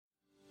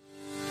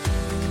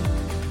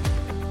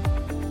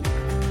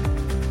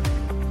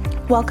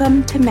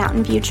Welcome to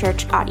Mountain View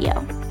Church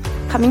Audio,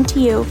 coming to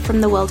you from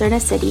the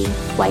Wilderness City,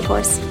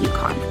 Whitehorse,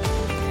 Yukon.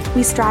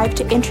 We strive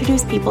to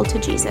introduce people to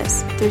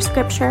Jesus through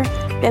scripture,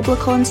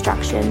 biblical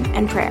instruction,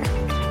 and prayer,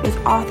 with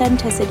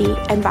authenticity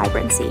and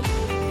vibrancy.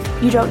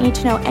 You don't need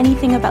to know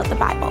anything about the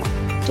Bible.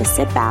 Just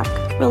sit back,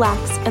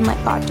 relax, and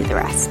let God do the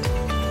rest.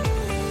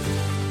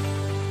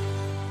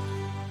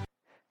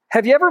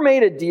 Have you ever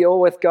made a deal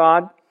with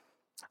God?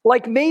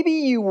 Like maybe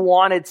you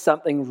wanted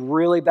something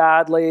really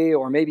badly,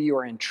 or maybe you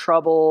were in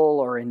trouble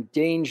or in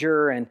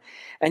danger, and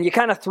you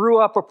kind of threw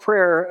up a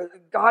prayer,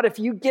 God, if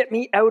you get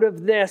me out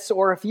of this,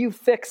 or if you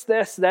fix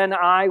this, then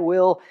I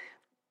will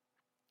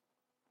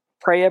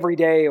pray every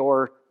day,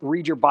 or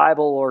read your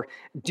Bible, or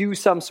do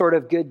some sort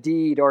of good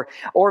deed. Or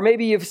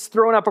maybe you've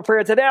thrown up a prayer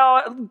and said,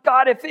 oh,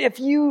 God, if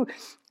you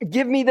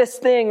give me this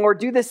thing or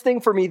do this thing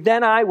for me,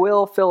 then I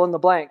will fill in the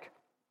blank.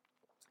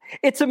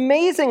 It's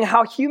amazing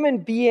how human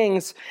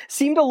beings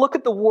seem to look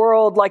at the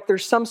world like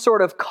there's some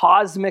sort of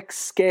cosmic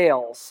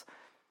scales.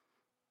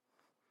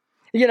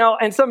 You know,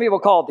 and some people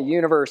call it the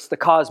universe, the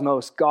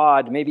cosmos,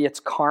 God, maybe it's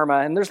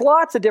karma, and there's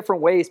lots of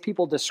different ways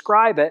people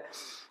describe it.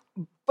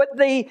 But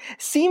they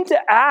seem to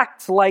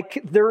act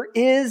like there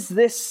is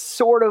this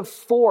sort of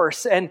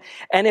force, and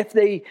if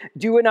they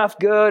do enough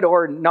good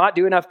or not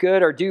do enough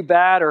good or do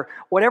bad or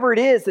whatever it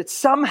is, that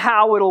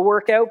somehow it'll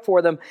work out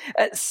for them.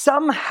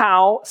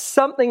 Somehow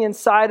something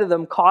inside of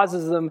them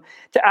causes them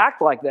to act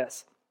like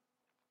this.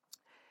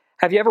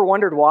 Have you ever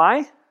wondered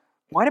why?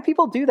 Why do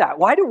people do that?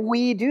 Why do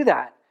we do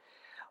that?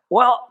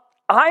 Well,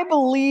 I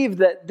believe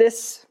that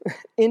this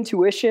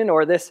intuition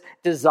or this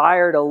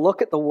desire to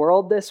look at the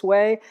world this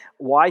way,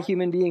 why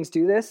human beings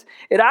do this,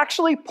 it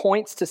actually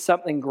points to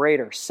something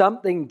greater,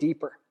 something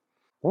deeper.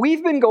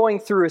 We've been going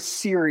through a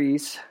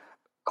series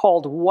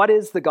called What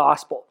is the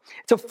Gospel?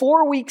 It's a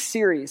 4-week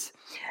series.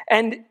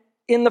 And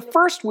in the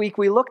first week,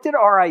 we looked at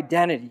our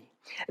identity,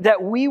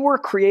 that we were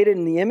created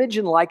in the image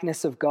and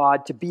likeness of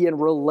God to be in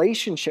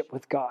relationship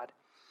with God.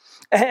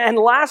 And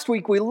last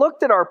week, we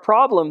looked at our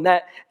problem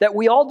that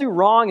we all do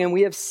wrong and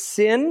we have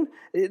sin.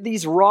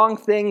 These wrong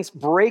things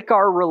break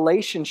our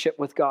relationship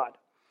with God.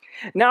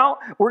 Now,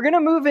 we're going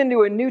to move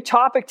into a new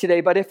topic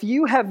today, but if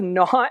you have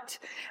not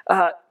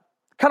kind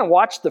of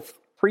watched the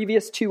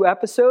previous 2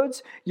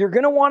 episodes, you're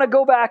going to want to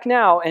go back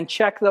now and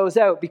check those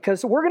out,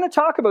 because we're going to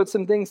talk about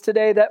some things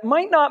today that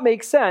might not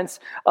make sense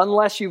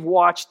unless you've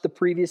watched the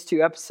previous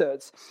 2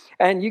 episodes.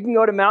 And you can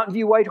go to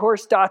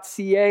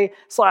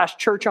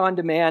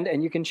mountainviewwhitehorse.ca/church-on-demand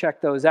and you can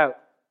check those out.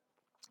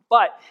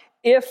 But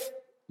if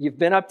you've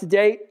been up to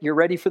date, you're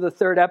ready for the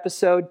 3rd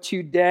episode,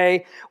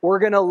 today we're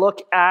going to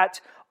look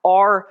at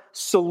our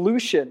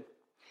solution.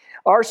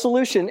 Our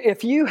solution,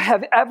 if you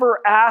have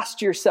ever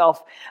asked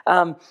yourself,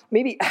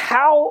 maybe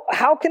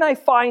how can I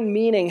find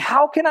meaning?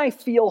 How can I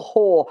feel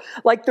whole?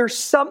 Like there's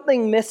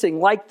something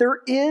missing, like there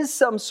is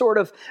some sort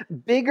of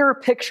bigger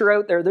picture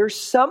out there. There's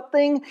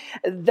something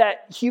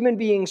that human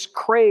beings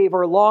crave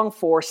or long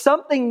for.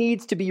 Something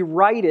needs to be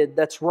righted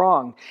that's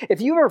wrong.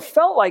 If you ever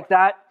felt like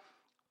that,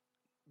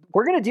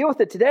 we're going to deal with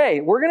it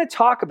today. We're going to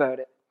talk about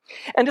it.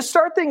 And to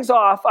start things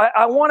off,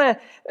 I want to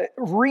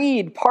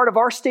read part of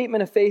our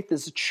statement of faith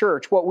as a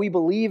church, what we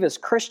believe as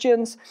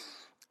Christians,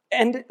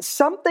 and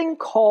something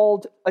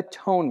called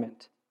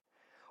atonement.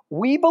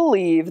 We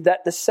believe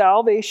that the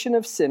salvation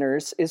of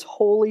sinners is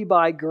wholly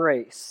by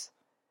grace,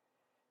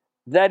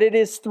 that it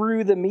is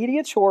through the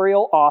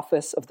mediatorial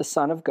office of the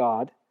Son of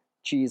God,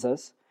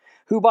 Jesus,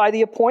 who by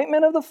the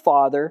appointment of the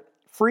Father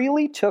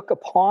freely took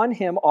upon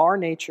him our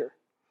nature,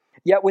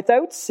 yet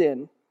without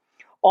sin,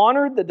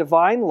 honored the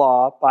divine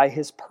law by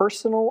his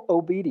personal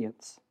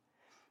obedience,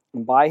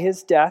 and by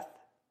his death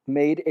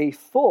made a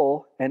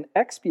full and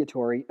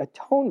expiatory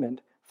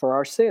atonement for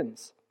our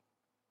sins.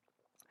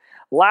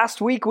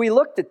 Last week we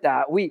looked at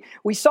that. We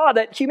saw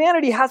that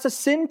humanity has a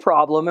sin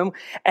problem,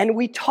 and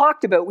we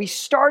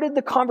started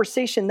the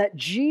conversation that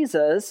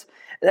Jesus,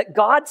 that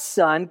God's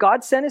Son,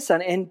 God sent his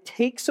Son and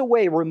takes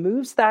away,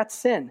 removes that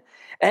sin.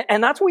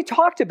 And that's what we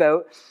talked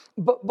about.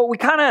 But we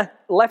kind of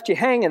left you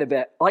hanging a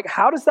bit. Like,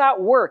 how does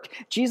that work?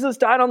 Jesus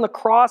died on the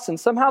cross and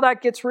somehow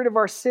that gets rid of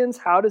our sins.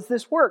 How does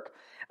this work?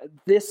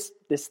 This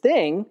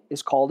thing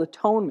is called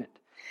atonement.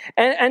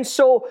 And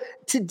so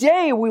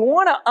today we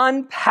want to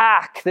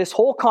unpack this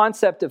whole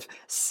concept of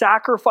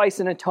sacrifice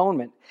and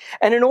atonement.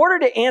 And in order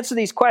to answer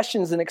these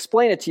questions and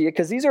explain it to you,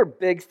 because these are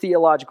big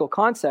theological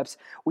concepts,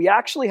 we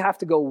actually have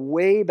to go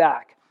way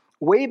back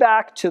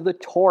to the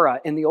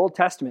Torah in the Old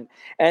Testament.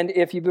 And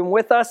if you've been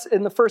with us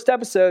in the first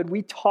episode,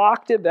 we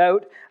talked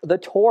about the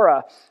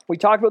Torah. We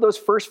talked about those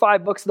first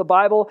 5 books of the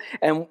Bible,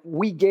 and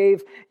we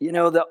gave,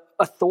 the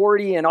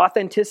authority and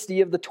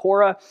authenticity of the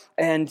Torah,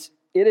 and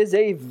it is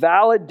a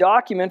valid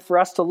document for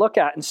us to look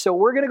at. And so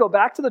we're going to go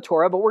back to the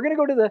Torah, but we're going to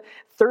go to the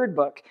 3rd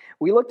book.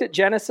 We looked at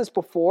Genesis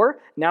before.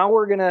 Now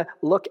we're going to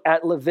look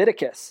at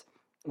Leviticus.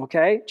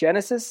 Okay,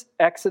 Genesis,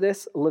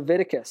 Exodus,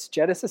 Leviticus.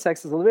 Genesis,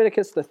 Exodus,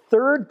 Leviticus, the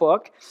 3rd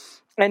book.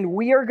 And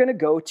we are going to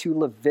go to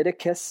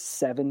Leviticus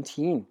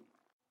 17.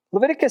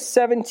 Leviticus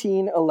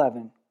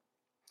 17:11.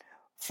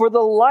 For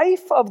the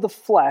life of the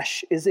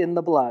flesh is in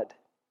the blood,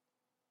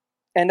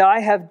 and I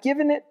have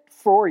given it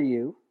for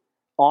you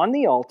on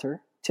the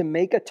altar to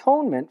make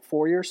atonement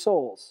for your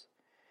souls.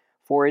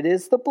 For it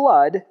is the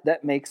blood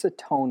that makes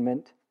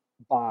atonement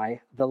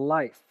by the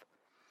life.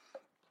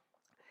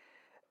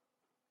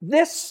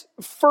 This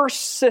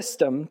first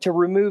system to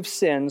remove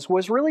sins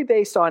was really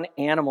based on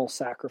animal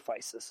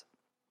sacrifices.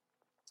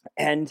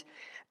 And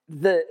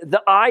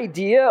the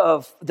idea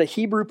of the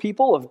Hebrew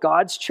people, of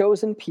God's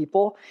chosen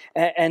people,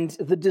 and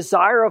the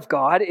desire of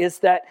God is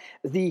that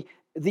the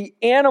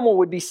animal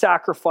would be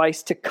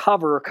sacrificed to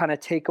cover or kind of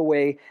take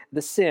away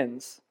the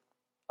sins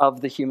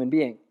of the human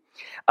being.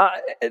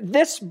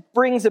 This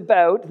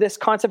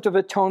concept of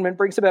atonement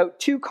brings about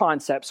two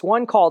concepts,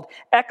 one called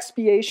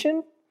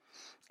expiation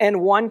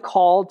and one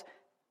called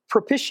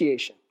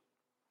propitiation.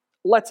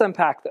 Let's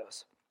unpack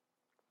those.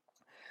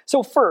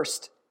 So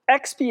first,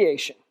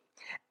 expiation.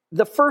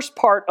 The first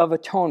part of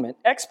atonement.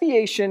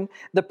 Expiation,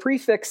 the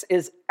prefix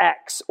is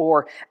ex,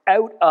 or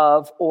out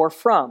of or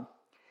from.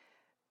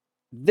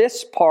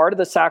 This part of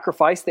the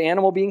sacrifice, the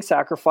animal being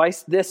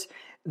sacrificed, this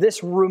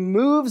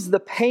removes the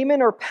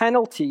payment or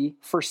penalty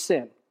for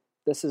sin.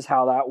 This is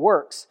how that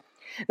works.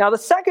 Now, the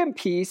second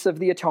piece of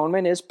the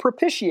atonement is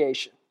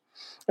propitiation.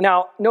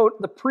 Now,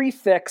 note the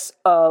prefix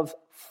of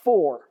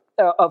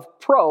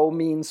pro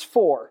means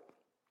for.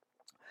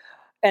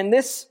 And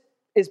this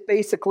is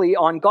basically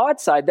on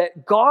God's side,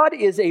 that God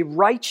is a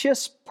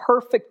righteous,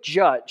 perfect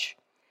judge.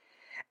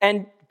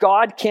 And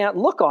God can't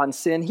look on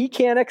sin. He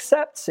can't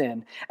accept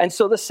sin. And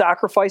so the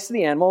sacrifice of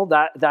the animal,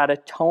 that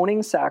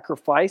atoning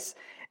sacrifice,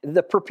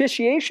 the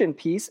propitiation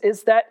piece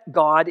is that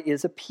God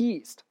is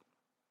appeased.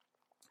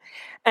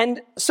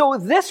 And so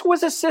this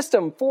was a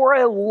system for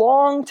a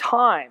long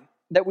time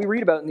that we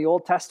read about in the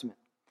Old Testament.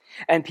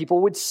 And people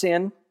would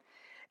sin,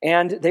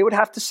 and they would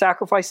have to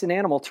sacrifice an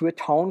animal to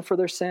atone for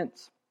their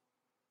sins.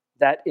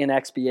 That in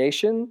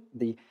expiation,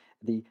 the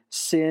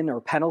sin or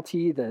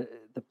penalty, the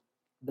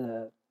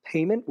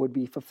payment would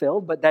be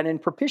fulfilled, but then in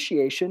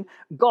propitiation,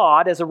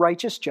 God, as a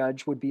righteous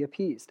judge, would be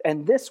appeased.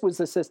 And this was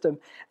the system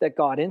that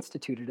God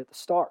instituted at the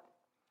start.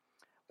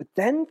 But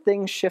then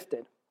things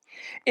shifted.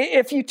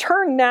 If you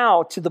turn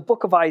now to the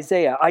book of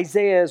Isaiah,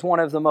 Isaiah is one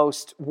of the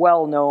most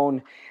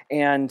well-known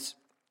and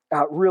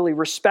really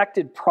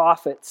respected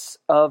prophets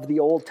of the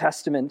Old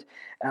Testament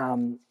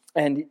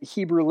and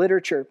Hebrew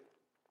literature.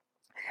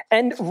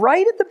 And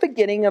right at the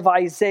beginning of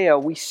Isaiah,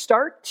 we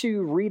start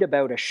to read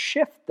about a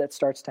shift that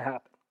starts to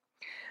happen.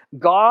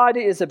 God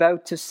is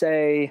about to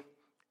say,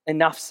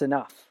 enough's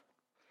enough.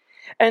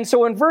 And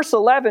so in verse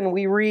 11,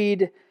 we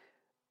read,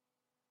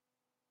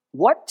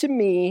 "What to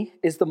me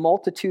is the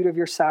multitude of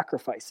your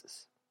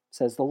sacrifices,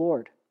 says the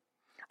Lord.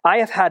 I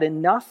have had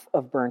enough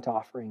of burnt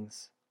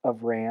offerings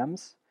of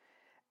rams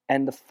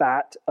and the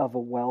fat of a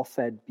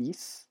well-fed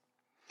beast.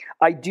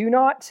 I do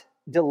not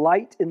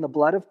delight in the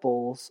blood of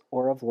bulls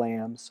or of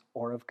lambs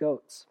or of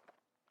goats."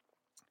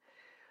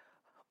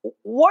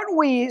 What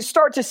we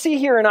start to see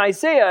here in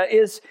Isaiah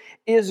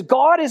is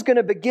God is going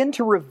to begin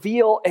to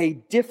reveal a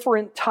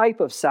different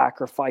type of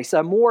sacrifice,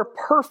 a more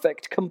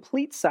perfect,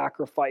 complete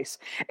sacrifice,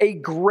 a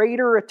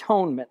greater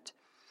atonement.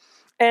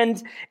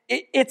 And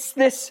it's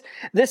this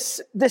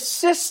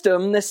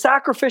system, this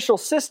sacrificial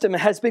system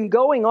has been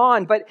going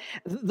on, but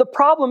the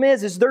problem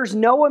is there's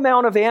no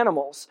amount of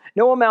animals,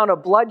 no amount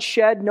of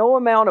bloodshed, no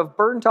amount of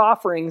burnt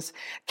offerings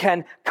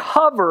can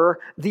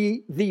cover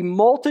the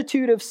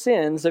multitude of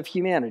sins of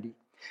humanity.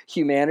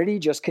 Humanity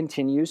just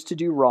continues to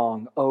do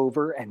wrong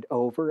over and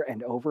over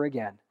and over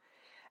again.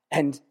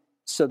 And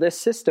so this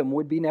system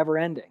would be never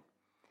ending.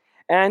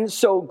 And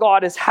so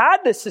God has had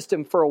this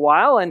system for a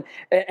while, and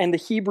the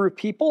Hebrew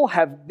people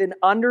have been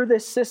under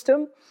this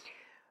system,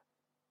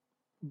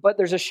 but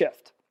there's a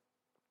shift.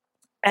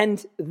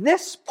 And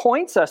this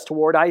points us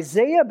toward,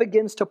 Isaiah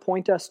begins to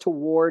point us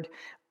toward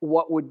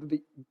what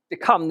would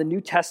become the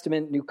New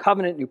Testament, New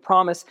Covenant, New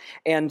Promise,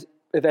 and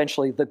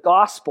eventually the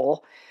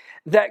Gospel,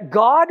 that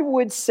God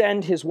would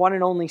send his one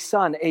and only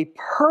Son, a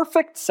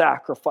perfect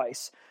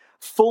sacrifice,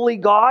 fully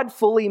God,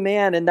 fully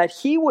man, and that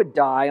he would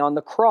die on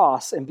the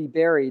cross and be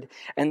buried.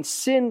 And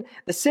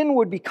the sin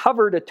would be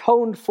covered,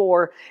 atoned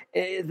for,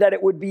 that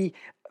it would be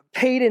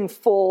paid in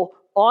full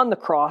on the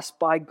cross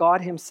by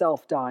God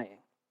himself dying,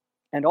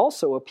 and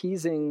also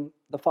appeasing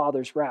the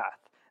Father's wrath,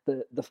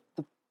 the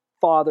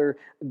Father,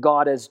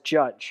 God as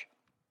judge.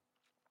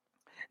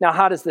 Now,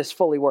 how does this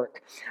fully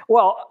work?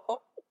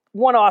 Well,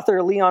 one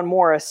author, Leon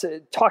Morris,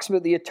 talks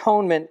about the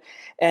atonement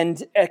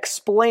and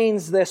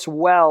explains this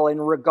well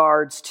in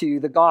regards to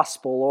the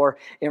gospel or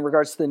in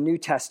regards to the New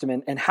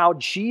Testament and how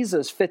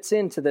Jesus fits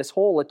into this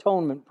whole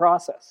atonement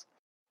process.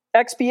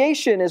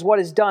 Expiation is what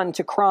is done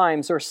to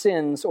crimes or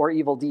sins or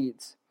evil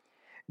deeds.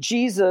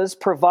 Jesus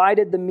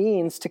provided the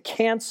means to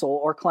cancel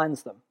or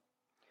cleanse them.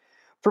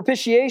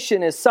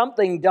 Propitiation is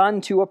something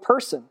done to a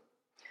person.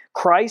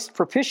 Christ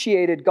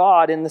propitiated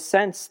God in the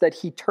sense that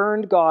he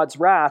turned God's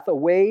wrath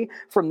away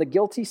from the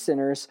guilty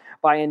sinners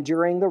by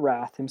enduring the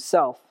wrath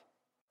himself.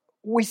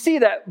 We see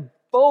that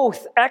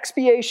both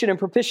expiation and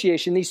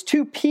propitiation, these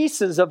two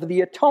pieces of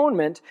the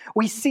atonement,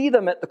 we see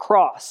them at the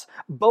cross,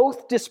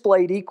 both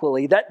displayed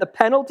equally, that the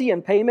penalty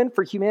and payment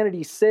for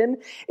humanity's sin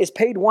is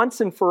paid once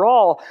and for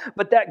all,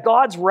 but that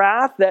God's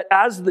wrath, that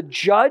as the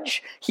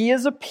judge, he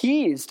is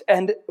appeased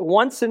and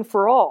once and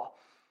for all.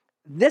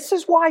 This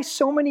is why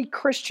so many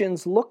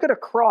Christians look at a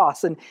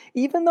cross, and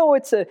even though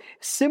it's a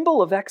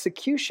symbol of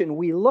execution,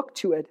 we look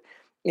to it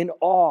in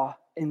awe,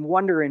 in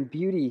wonder, and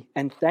beauty,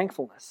 and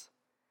thankfulness.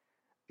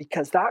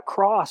 Because that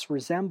cross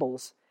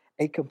resembles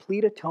a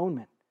complete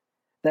atonement,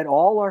 that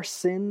all our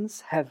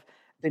sins have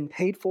been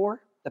paid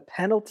for, the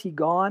penalty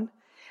gone,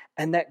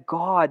 and that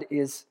God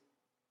is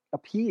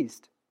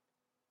appeased,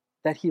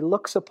 that he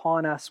looks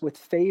upon us with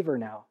favor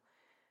now,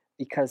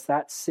 because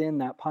that sin,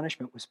 that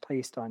punishment was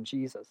placed on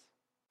Jesus.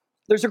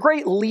 There's a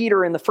great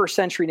leader in the first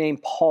century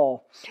named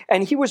Paul,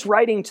 and he was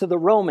writing to the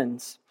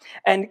Romans.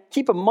 And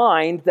keep in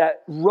mind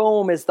that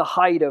Rome is the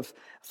height of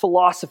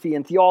philosophy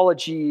and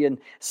theology and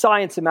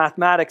science and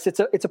mathematics.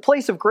 It's a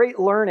place of great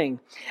learning.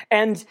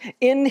 And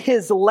in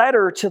his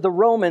letter to the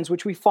Romans,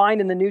 which we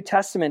find in the New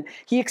Testament,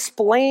 he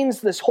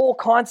explains this whole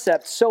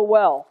concept so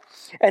well.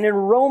 And in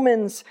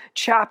Romans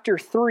chapter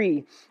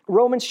 3,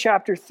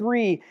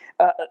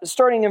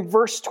 starting in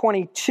verse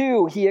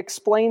 22, he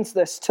explains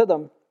this to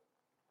them.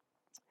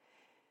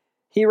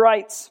 He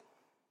writes,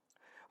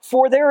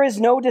 "For there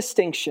is no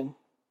distinction,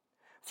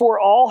 for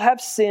all have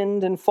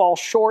sinned and fall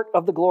short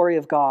of the glory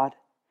of God,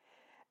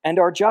 and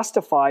are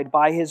justified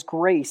by his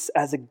grace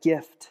as a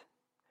gift,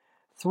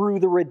 through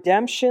the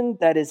redemption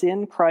that is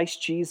in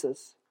Christ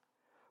Jesus,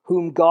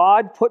 whom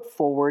God put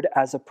forward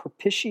as a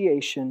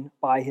propitiation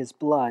by his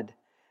blood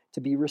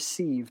to be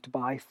received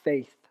by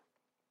faith."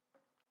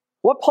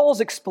 What Paul's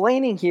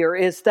explaining here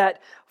is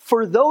that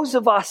for those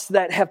of us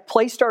that have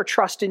placed our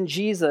trust in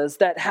Jesus,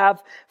 that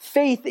have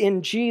faith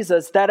in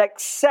Jesus, that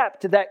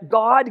accept that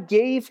God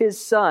gave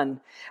his Son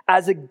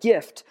as a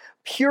gift,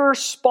 pure,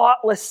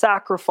 spotless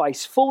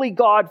sacrifice, fully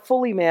God,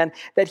 fully man,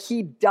 that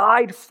he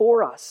died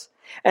for us.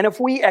 And if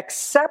we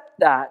accept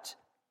that,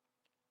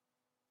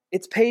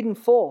 it's paid in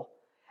full.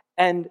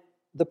 And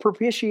the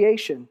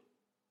propitiation,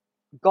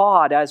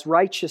 God as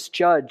righteous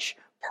judge,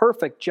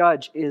 perfect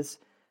judge, is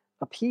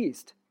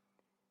appeased.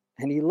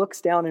 And he looks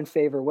down in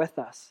favor with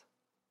us.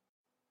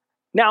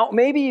 Now,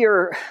 maybe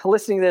you're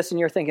listening to this and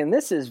you're thinking,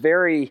 this is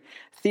very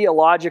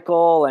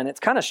theological and it's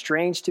kind of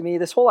strange to me.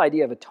 This whole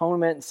idea of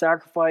atonement and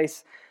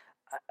sacrifice,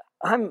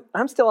 I'm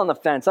still on the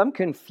fence. I'm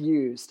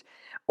confused.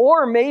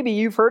 Or maybe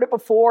you've heard it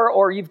before,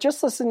 or you've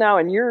just listened now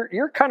and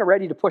you're kind of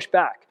ready to push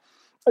back.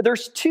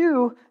 There's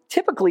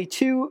typically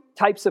two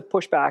types of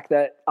pushback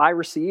that I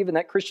receive and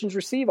that Christians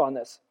receive on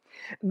this.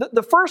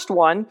 The first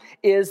one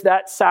is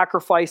that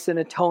sacrifice and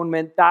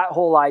atonement, that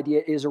whole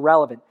idea is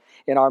irrelevant.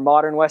 In our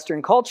modern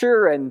Western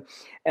culture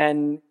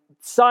and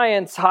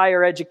science,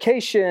 higher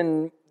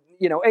education,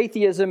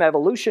 atheism,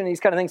 evolution, these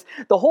kind of things,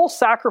 the whole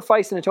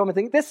sacrifice and atonement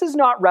thing, this is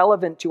not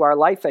relevant to our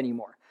life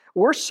anymore.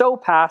 We're so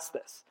past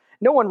this.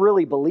 No one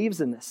really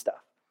believes in this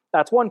stuff.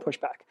 That's one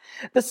pushback.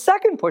 The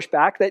second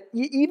pushback that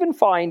you even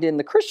find in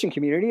the Christian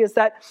community is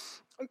that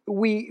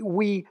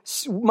we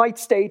might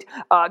state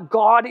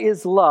God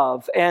is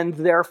love, and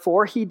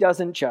therefore he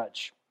doesn't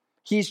judge.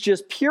 He's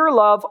just pure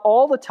love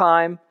all the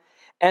time,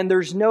 and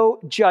there's no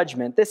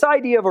judgment. This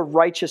idea of a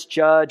righteous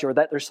judge or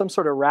that there's some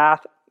sort of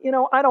wrath,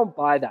 I don't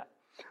buy that.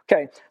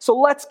 Okay, so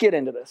let's get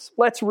into this.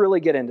 Let's really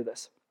get into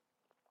this.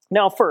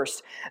 Now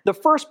first, the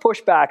first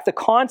pushback, the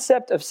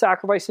concept of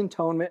sacrifice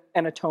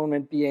and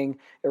atonement being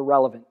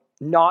irrelevant,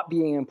 not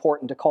being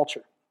important to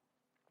culture.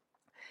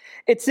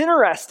 It's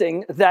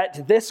interesting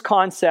that this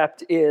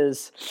concept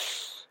is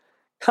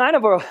kind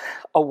of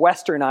a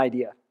Western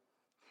idea.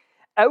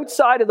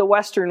 Outside of the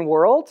Western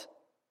world,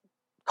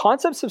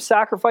 concepts of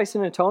sacrifice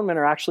and atonement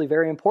are actually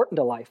very important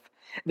to life.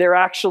 They're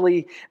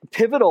actually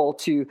pivotal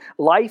to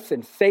life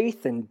and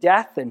faith and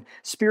death and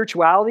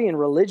spirituality and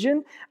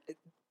religion.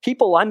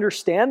 People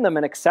understand them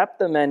and accept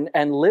them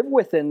and live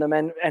within them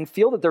and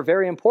feel that they're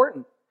very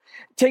important.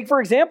 Take,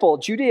 for example,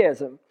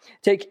 Judaism.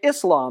 Take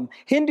Islam,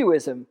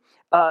 Hinduism,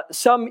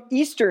 some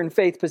Eastern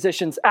faith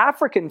positions,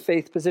 African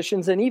faith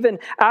positions, and even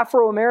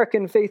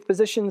Afro-American faith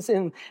positions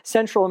in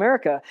Central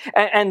America.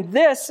 And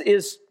this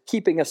is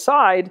keeping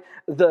aside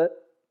the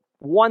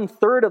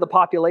 1/3 of the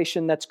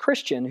population that's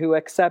Christian who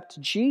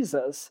accept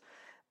Jesus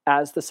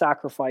as the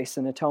sacrifice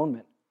and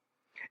atonement.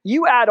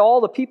 You add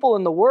all the people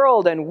in the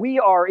world, and we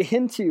are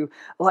into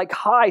like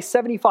high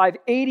 75,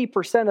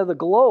 80% of the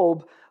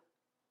globe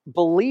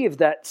believe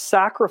that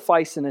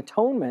sacrifice and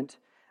atonement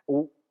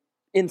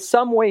in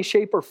some way,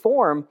 shape, or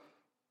form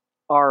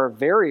are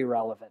very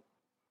relevant.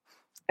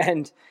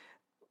 And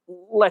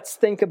let's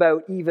think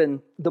about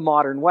even the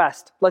modern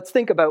West. Let's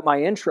think about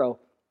my intro.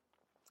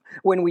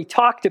 When we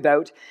talked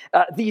about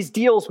these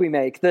deals we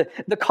make,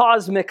 the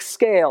cosmic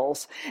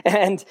scales,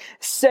 and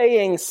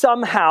saying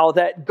somehow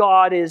that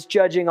God is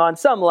judging on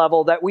some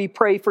level, that we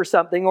pray for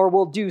something or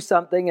we'll do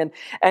something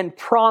and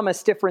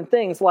promise different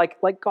things,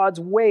 like God's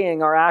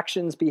weighing our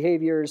actions,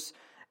 behaviors,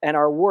 and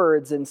our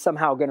words and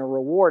somehow going to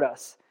reward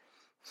us.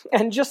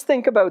 And just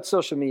think about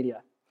social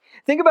media.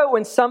 Think about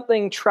when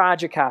something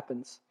tragic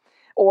happens,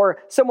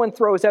 or someone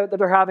throws out that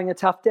they're having a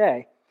tough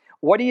day.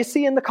 What do you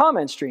see in the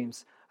comment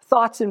streams?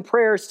 Thoughts and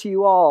prayers to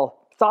you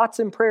all. Thoughts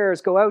and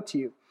prayers go out to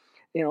you.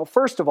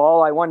 First of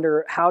all, I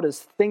wonder, how does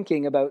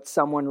thinking about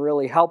someone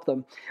really help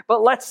them?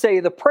 But let's say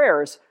the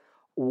prayers.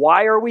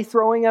 Why are we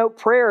throwing out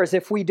prayers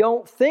if we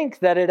don't think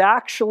that it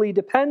actually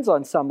depends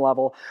on some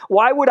level?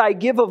 Why would I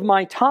give of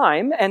my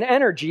time and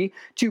energy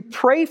to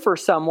pray for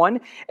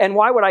someone? And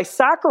why would I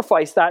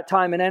sacrifice that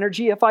time and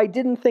energy if I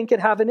didn't think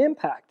it'd have an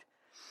impact?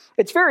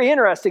 It's very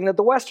interesting that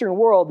the Western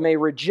world may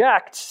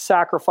reject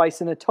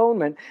sacrifice and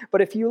atonement, but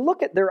if you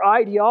look at their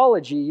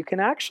ideology, you can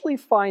actually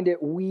find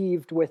it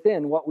weaved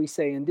within what we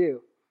say and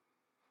do.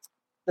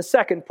 The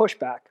second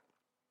pushback.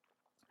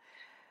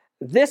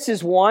 This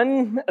is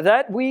one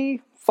that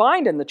we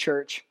find in the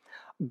church.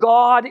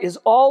 God is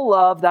all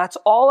love. That's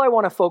all I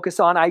want to focus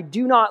on. I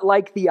do not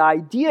like the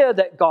idea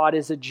that God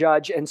is a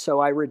judge, and so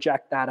I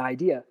reject that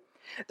idea.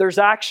 There's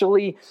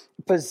actually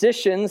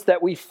positions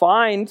that we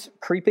find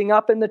creeping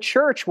up in the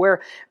church where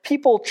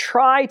people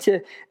try to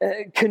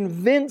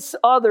convince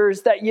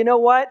others that, you know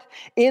what,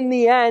 in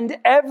the end,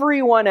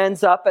 everyone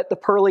ends up at the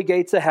pearly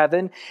gates of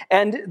heaven,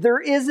 and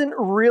there isn't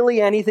really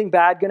anything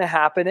bad going to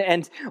happen.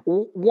 And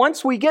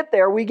once we get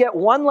there, we get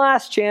one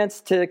last chance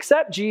to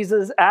accept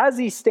Jesus as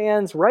he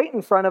stands right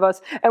in front of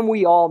us, and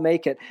we all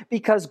make it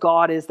because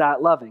God is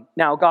that loving.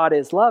 Now, God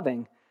is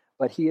loving,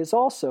 but he is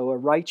also a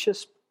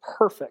righteous,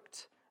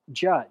 perfect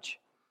judge.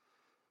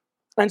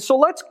 And so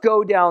let's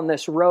go down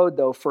this road,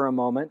 though, for a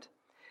moment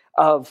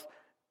of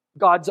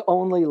God's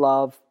only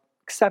love,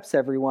 accepts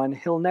everyone.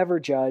 He'll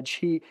never judge.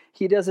 He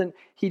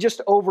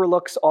just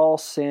overlooks all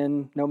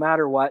sin, no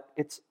matter what.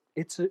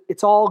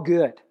 It's all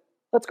good.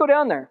 Let's go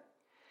down there.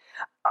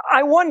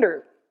 I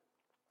wonder,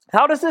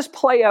 how does this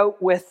play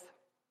out with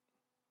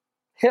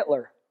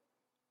Hitler?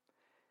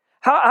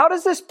 How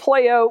does this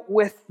play out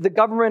with the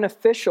government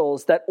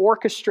officials that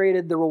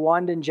orchestrated the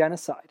Rwandan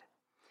genocide?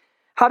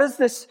 How does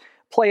this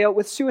play out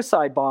with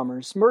suicide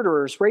bombers,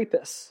 murderers,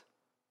 rapists?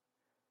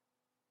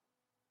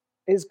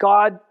 Is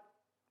God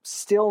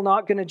still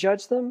not going to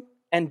judge them?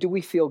 And do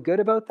we feel good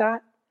about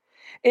that?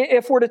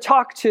 If we're to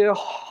talk to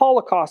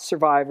Holocaust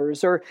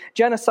survivors or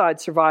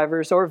genocide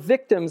survivors or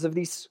victims of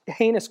these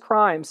heinous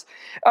crimes,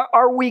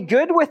 are we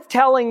good with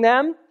telling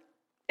them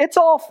it's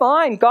all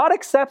fine? God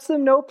accepts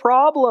them, no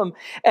problem.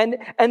 And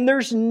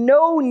there's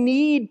no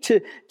need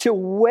to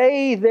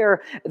weigh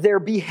their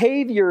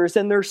behaviors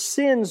and their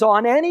sins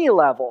on any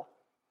level.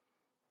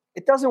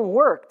 It doesn't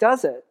work,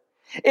 does it?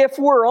 If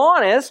we're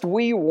honest,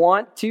 we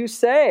want to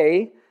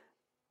say,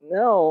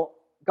 no,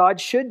 God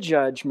should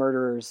judge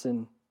murderers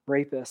and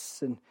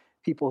rapists and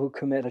people who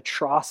commit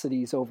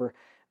atrocities over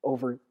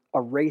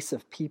a race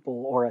of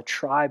people or a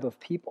tribe of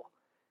people.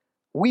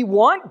 We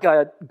want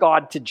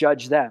God to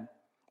judge them.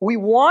 We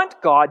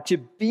want God to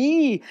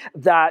be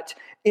that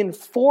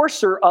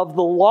enforcer of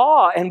the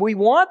law, and we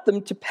want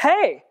them to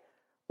pay.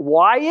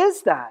 Why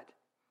is that?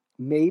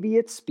 Maybe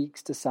it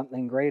speaks to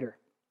something greater.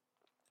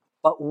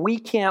 But we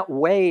can't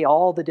weigh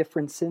all the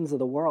different sins of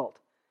the world.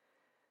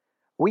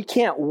 We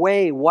can't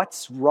weigh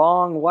what's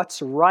wrong,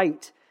 what's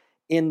right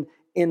in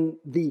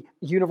the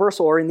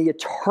universal or in the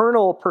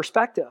eternal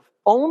perspective.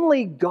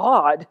 Only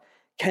God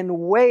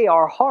can weigh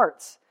our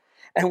hearts.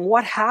 And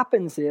what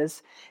happens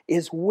is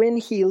when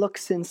he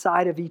looks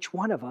inside of each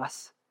one of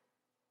us,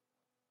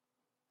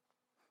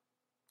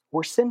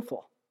 we're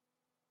sinful.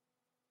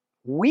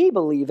 We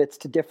believe it's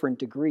to different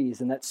degrees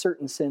and that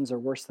certain sins are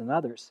worse than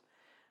others.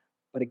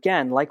 But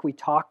again, like we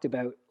talked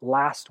about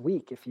last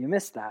week, if you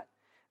missed that,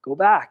 go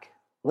back,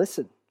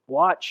 listen,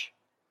 watch.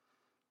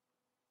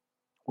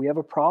 We have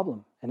a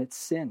problem, and it's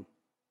sin.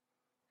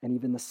 And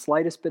even the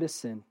slightest bit of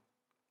sin,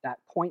 that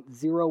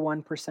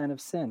 0.01%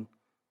 of sin,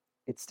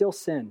 it's still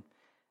sin.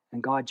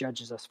 And God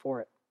judges us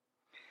for it.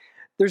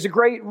 There's a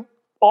great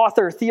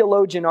author,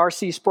 theologian,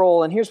 R.C.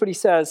 Sproul, and here's what he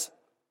says.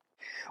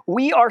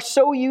 We are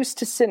so used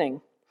to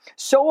sinning,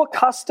 so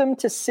accustomed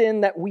to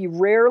sin that we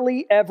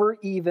rarely ever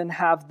even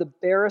have the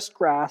barest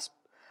grasp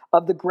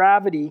of the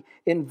gravity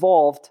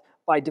involved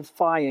by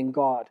defying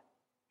God.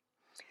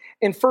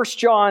 In 1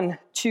 John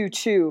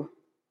 2:2,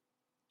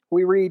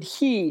 we read,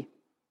 He,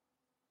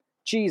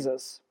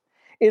 Jesus,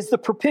 is the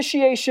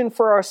propitiation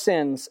for our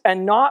sins,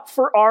 and not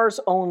for ours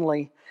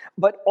only,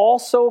 but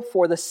also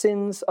for the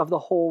sins of the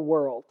whole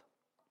world.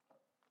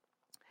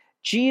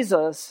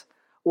 Jesus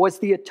was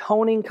the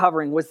atoning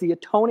covering, was the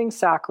atoning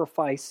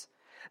sacrifice,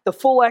 the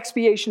full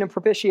expiation and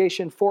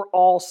propitiation for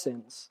all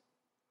sins.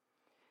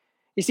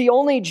 You see,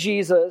 only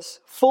Jesus,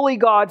 fully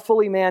God,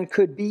 fully man,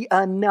 could be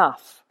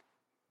enough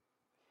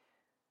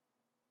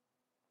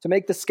to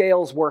make the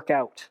scales work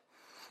out.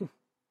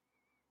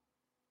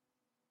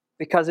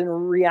 Because in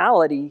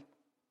reality,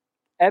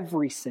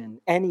 every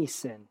sin, any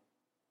sin,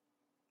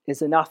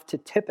 is enough to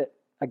tip it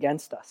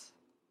against us.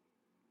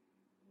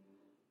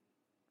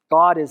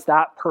 God is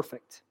that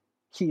perfect.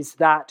 He's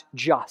that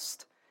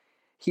just.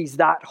 He's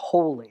that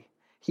holy.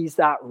 He's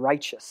that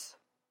righteous.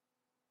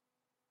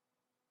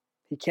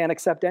 He can't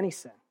accept any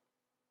sin.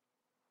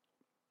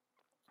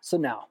 So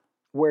now,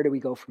 where do we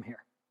go from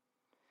here?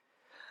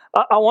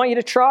 I want you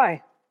to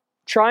try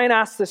and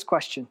ask this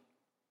question.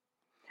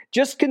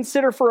 Just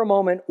consider for a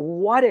moment,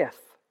 what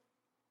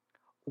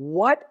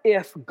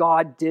if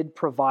God did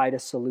provide a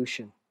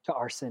solution to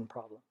our sin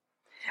problem?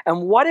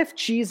 And what if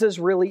Jesus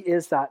really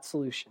is that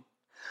solution?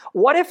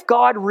 What if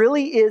God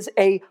really is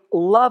a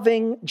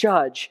loving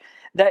judge,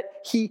 that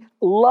he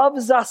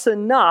loves us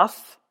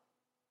enough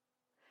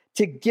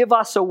to give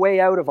us a way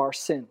out of our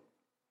sin?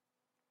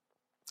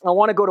 I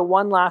want to go to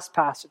one last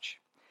passage.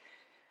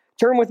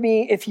 Turn with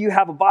me, if you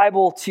have a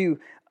Bible, to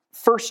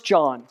 1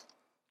 John.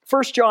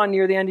 1 John,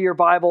 near the end of your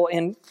Bible,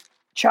 in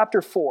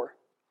chapter 4.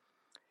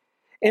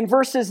 In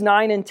verses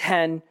 9 and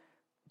 10,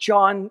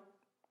 John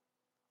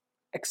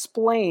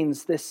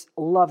explains this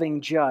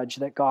loving judge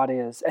that God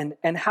is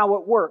and how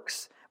it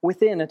works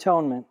within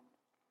atonement.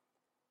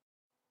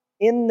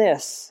 In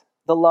this,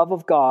 the love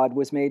of God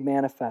was made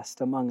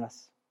manifest among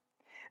us,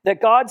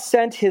 that God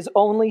sent his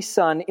only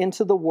Son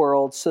into the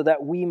world so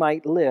that we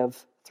might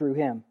live through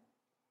him.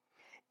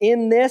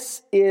 In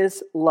this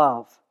is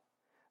love,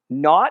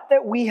 not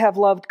that we have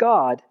loved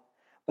God,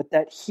 but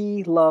that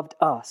he loved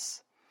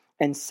us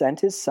and sent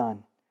his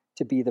Son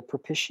to be the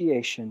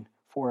propitiation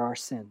for our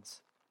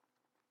sins.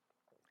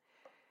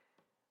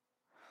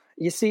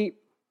 You see,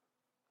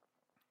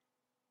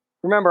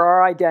 remember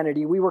our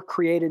identity. We were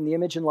created in the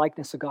image and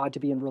likeness of God to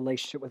be in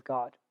relationship with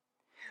God.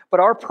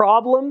 But our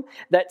problem,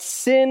 that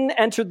sin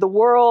entered the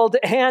world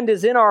and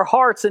is in our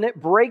hearts, and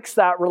it breaks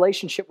that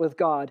relationship with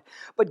God.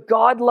 But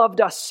God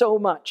loved us so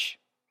much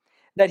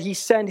that he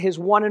sent his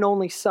one and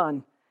only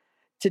Son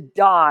to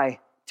die,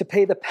 to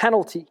pay the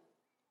penalty,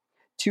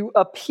 to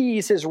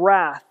appease his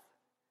wrath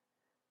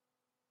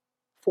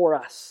for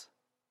us,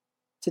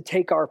 to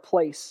take our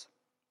place.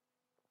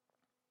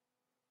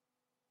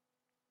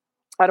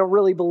 I don't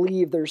really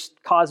believe there's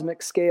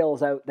cosmic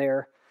scales out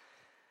there,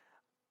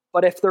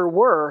 but if there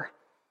were,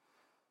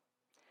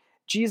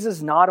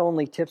 Jesus not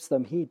only tips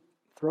them, he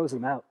throws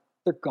them out.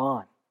 They're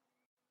gone.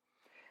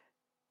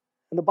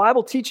 And the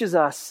Bible teaches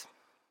us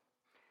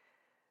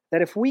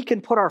that if we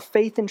can put our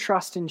faith and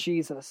trust in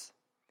Jesus,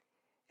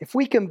 if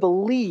we can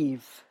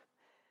believe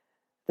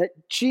that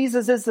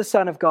Jesus is the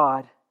Son of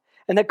God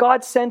and that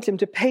God sent him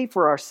to pay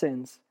for our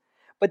sins,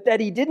 but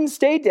that he didn't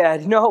stay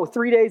dead. No,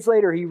 3 days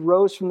later, he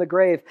rose from the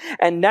grave.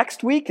 And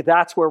next week,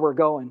 that's where we're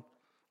going.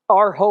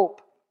 Our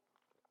hope.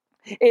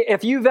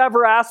 If you've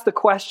ever asked the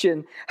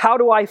question, how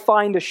do I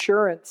find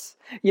assurance?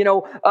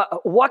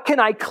 What can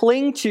I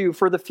cling to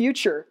for the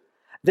future?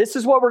 This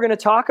is what we're going to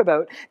talk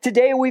about.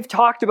 Today we've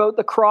talked about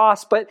the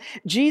cross, but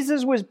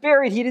Jesus was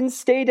buried. He didn't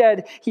stay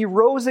dead. He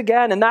rose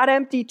again. And that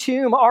empty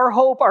tomb, our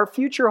hope, our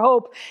future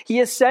hope, he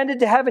ascended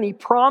to heaven. He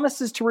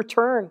promises to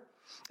return,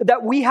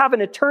 that we have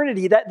an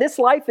eternity, that this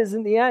life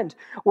isn't the end.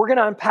 We're going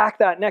to unpack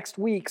that next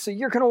week, so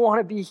you're going to want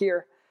to be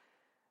here.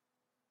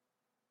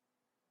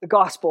 The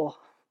gospel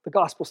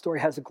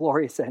story has a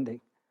glorious ending.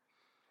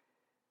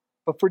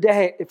 But for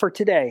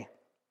today,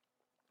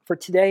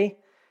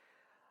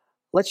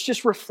 let's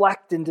just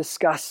reflect and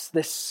discuss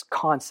this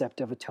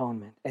concept of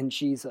atonement and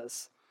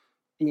Jesus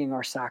being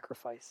our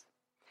sacrifice.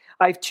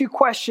 I have 2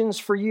 questions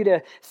for you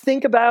to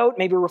think about,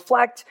 maybe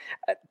reflect,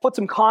 put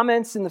some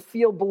comments in the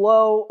field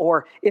below,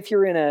 or if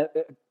you're in a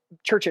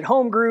church at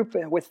home group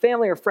with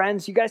family or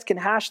friends, you guys can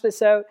hash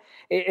this out.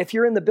 If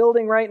you're in the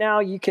building right now,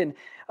 you can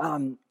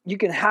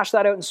hash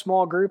that out in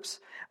small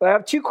groups. But I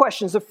have 2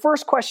 questions. The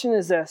first question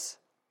is this: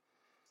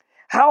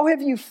 how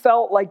have you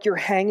felt like you're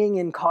hanging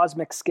in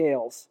cosmic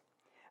scales,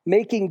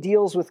 making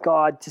deals with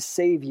God to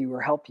save you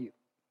or help you?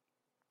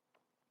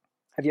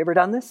 Have you ever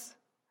done this?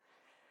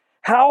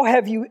 How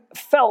have you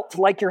felt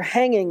like you're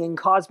hanging in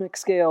cosmic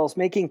scales,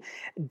 making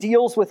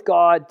deals with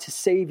God to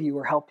save you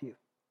or help you?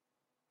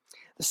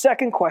 The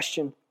second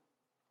question: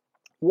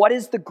 what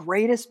is the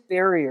greatest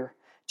barrier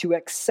to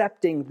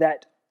accepting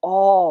that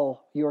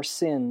all your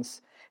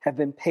sins have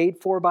been paid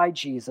for by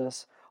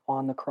Jesus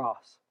on the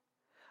cross?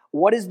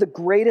 What is the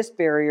greatest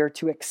barrier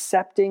to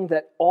accepting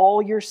that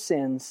all your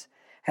sins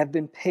have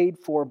been paid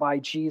for by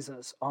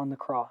Jesus on the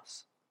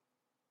cross?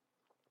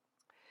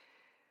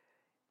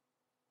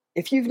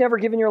 If you've never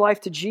given your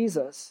life to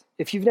Jesus,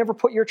 if you've never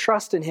put your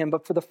trust in him,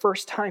 but for the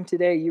first time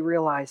today you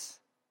realize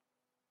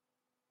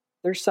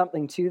there's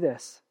something to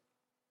this.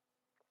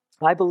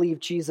 I believe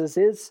Jesus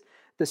is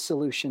the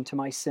solution to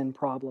my sin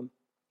problem.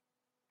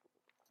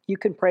 You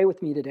can pray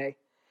with me today,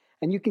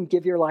 and you can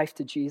give your life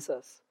to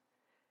Jesus,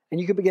 and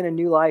you can begin a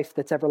new life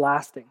that's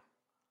everlasting.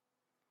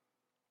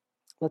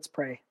 Let's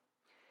pray.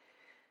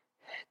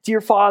 Dear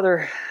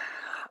Father,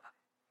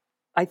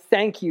 I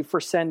thank you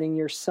for sending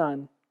your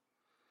Son.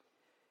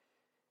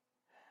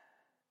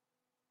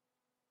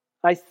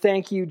 I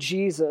thank you,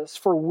 Jesus,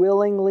 for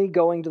willingly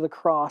going to the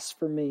cross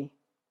for me.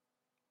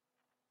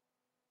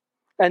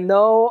 And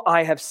though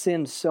I have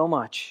sinned so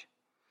much,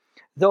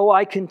 though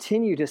I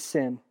continue to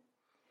sin,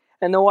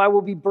 and though I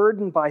will be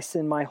burdened by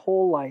sin my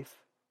whole life,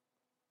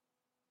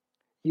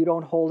 you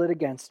don't hold it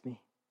against me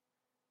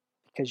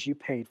because you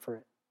paid for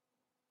it.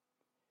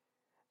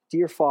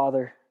 Dear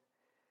Father,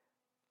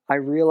 I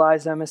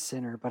realize I'm a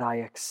sinner, but I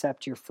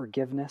accept your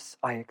forgiveness.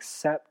 I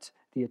accept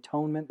the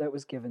atonement that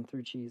was given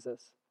through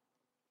Jesus.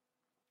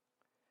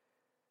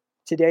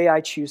 Today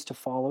I choose to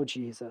follow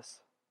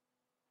Jesus.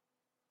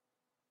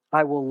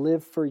 I will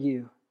live for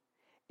you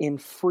in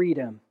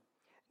freedom,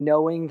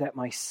 knowing that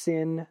my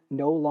sin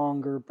no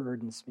longer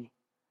burdens me.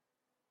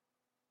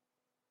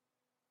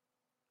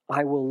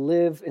 I will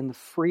live in the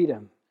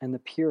freedom and the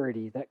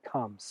purity that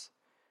comes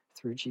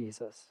through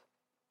Jesus.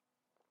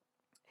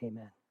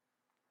 Amen.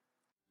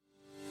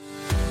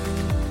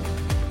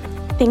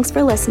 Thanks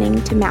for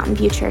listening to Mountain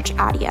View Church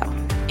audio.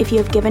 If you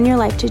have given your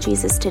life to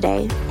Jesus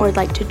today or would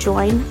like to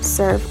join,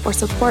 serve, or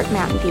support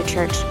Mountain View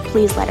Church,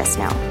 please let us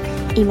know.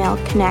 Email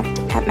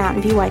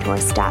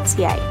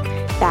connect@mountainviewwhitehorse.ca.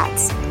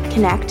 That's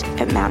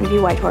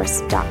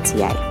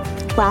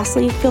connect@mountainviewwhitehorse.ca.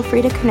 Lastly, feel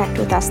free to connect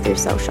with us through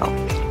social.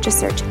 Just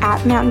search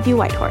 @Mountain View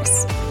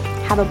Whitehorse.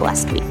 Have a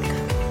blessed week.